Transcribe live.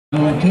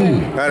All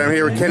right, I'm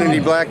here with Kennedy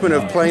Blackmon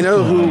of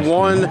Plano, who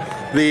won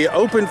the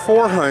Open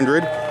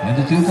 400.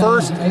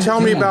 First, tell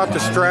me about the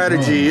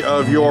strategy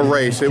of your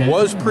race. It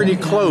was pretty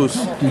close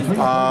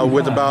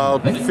with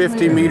about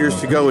 50 meters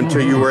to go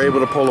until you were able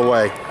to pull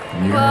away.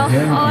 Well,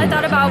 all I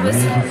thought about was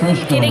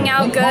getting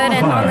out good,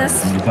 and on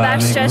this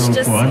backstretch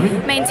just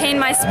maintain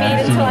my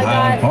speed until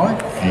I got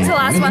to the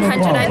last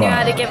 100. I knew I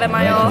had to give it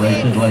my all.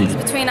 It's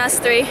between us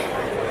three.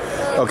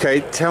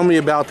 Okay, tell me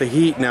about the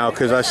heat now,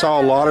 because I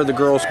saw a lot of the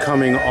girls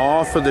coming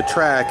off of the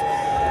track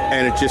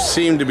and it just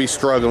seemed to be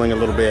struggling a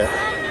little bit.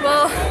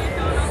 Well,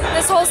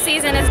 this whole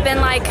season has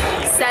been like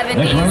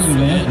 70s,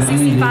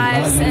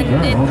 65s,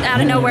 and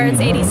out of nowhere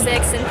it's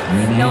 86,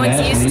 and no one's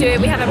used to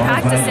it. We haven't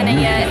practiced in it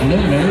yet,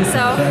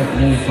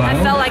 so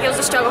I felt like it was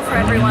a struggle for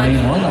everyone.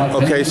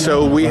 Okay,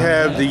 so we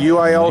have the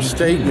UIL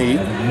state meet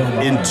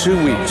in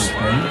 2 weeks.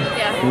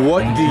 Yeah.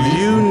 What do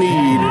you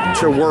need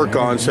to work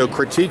on? So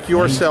critique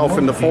yourself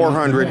in the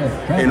 400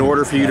 in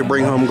order for you to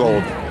bring home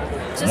gold.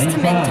 Just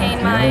to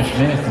maintain my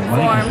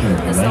form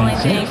is the only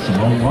thing.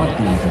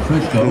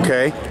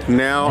 Okay,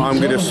 now I'm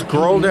going to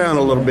scroll down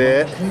a little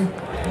bit.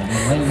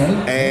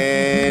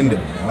 And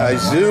I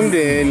zoomed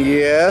in,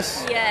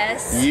 yes.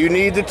 Yes. You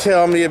need to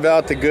tell me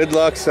about the good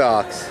luck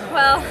socks.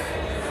 Well,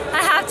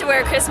 I have to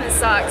wear Christmas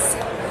socks.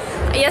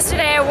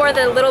 Yesterday I wore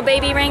the little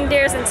baby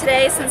reindeers, and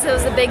today, since it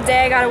was a big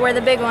day, I gotta wear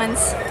the big ones.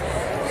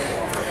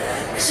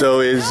 So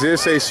is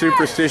this a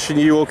superstition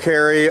you will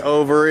carry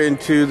over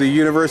into the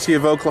University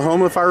of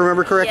Oklahoma, if I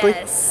remember correctly?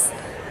 Yes,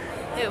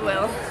 it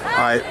will.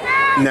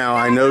 Now,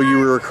 I know you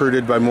were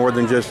recruited by more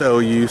than just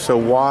OU, so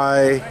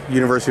why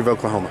University of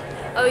Oklahoma?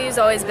 OU's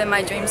always been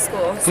my dream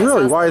school.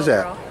 Really? Why is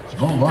that?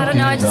 I don't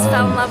know, I just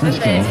fell in love with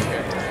it.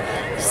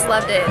 Just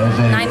loved it.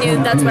 And I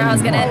knew that's where I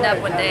was going to end up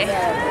one day.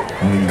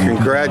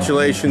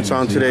 Congratulations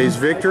on today's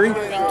victory.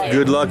 Thank you.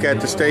 Good luck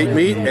at the state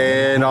meet,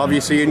 and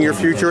obviously in your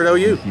future at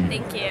OU.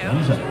 Thank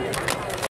you.